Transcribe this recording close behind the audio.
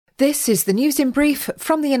This is the news in brief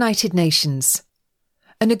from the United Nations.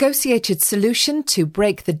 A negotiated solution to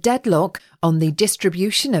break the deadlock on the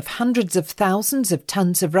distribution of hundreds of thousands of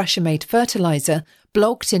tons of Russia-made fertiliser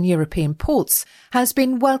blocked in European ports has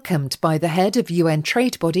been welcomed by the head of UN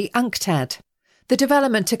trade body UNCTAD. The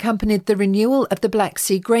development accompanied the renewal of the Black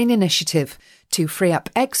Sea Grain Initiative to free up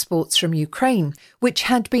exports from Ukraine, which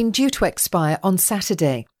had been due to expire on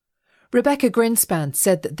Saturday. Rebecca Greenspan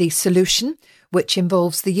said that the solution, which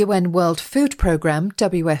involves the UN World Food Programme,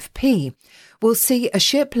 WFP, will see a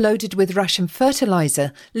ship loaded with Russian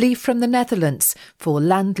fertiliser leave from the Netherlands for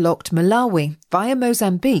landlocked Malawi via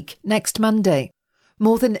Mozambique next Monday.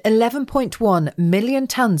 More than 11.1 million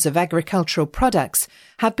tonnes of agricultural products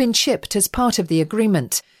have been shipped as part of the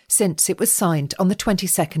agreement since it was signed on the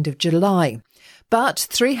 22nd of July. But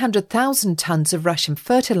 300,000 tonnes of Russian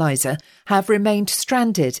fertiliser have remained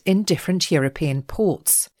stranded in different European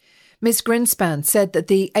ports. Ms. Greenspan said that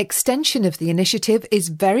the extension of the initiative is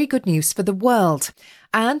very good news for the world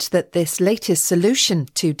and that this latest solution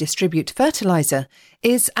to distribute fertiliser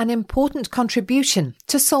is an important contribution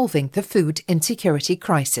to solving the food insecurity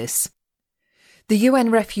crisis. The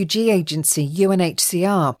UN Refugee Agency,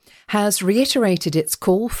 UNHCR, has reiterated its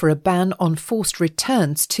call for a ban on forced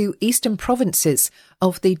returns to eastern provinces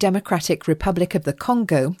of the Democratic Republic of the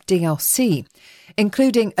Congo, DRC,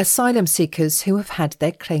 including asylum seekers who have had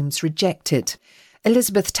their claims rejected.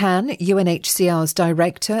 Elizabeth Tan, UNHCR's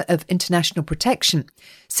Director of International Protection,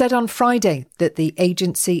 said on Friday that the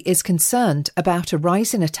agency is concerned about a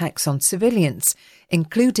rise in attacks on civilians,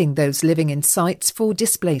 including those living in sites for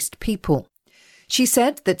displaced people. She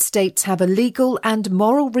said that states have a legal and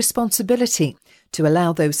moral responsibility to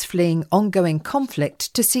allow those fleeing ongoing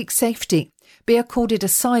conflict to seek safety, be accorded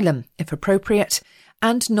asylum if appropriate,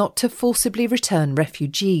 and not to forcibly return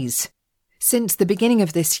refugees. Since the beginning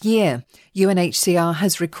of this year, UNHCR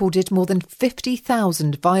has recorded more than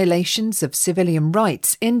 50,000 violations of civilian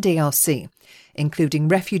rights in DRC, including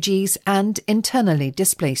refugees and internally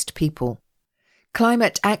displaced people.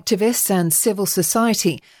 Climate activists and civil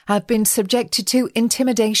society have been subjected to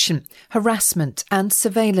intimidation, harassment and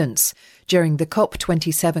surveillance during the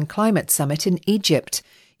COP27 climate summit in Egypt,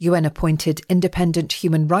 UN-appointed independent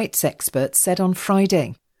human rights experts said on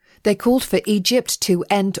Friday. They called for Egypt to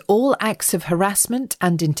end all acts of harassment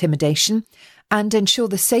and intimidation and ensure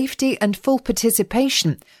the safety and full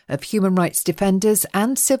participation of human rights defenders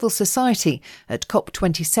and civil society at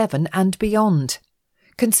COP27 and beyond.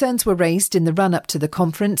 Concerns were raised in the run-up to the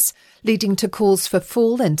conference, leading to calls for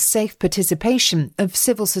full and safe participation of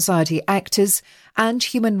civil society actors and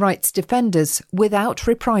human rights defenders without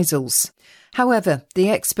reprisals. However, the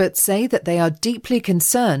experts say that they are deeply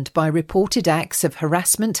concerned by reported acts of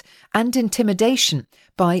harassment and intimidation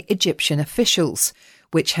by Egyptian officials,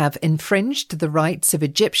 which have infringed the rights of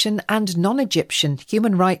Egyptian and non-Egyptian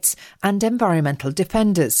human rights and environmental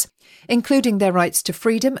defenders, including their rights to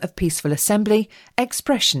freedom of peaceful assembly,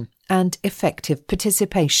 expression and effective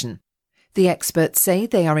participation. The experts say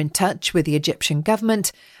they are in touch with the Egyptian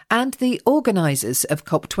government and the organisers of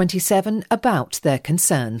COP27 about their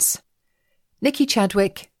concerns. Nikki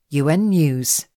Chadwick, UN News.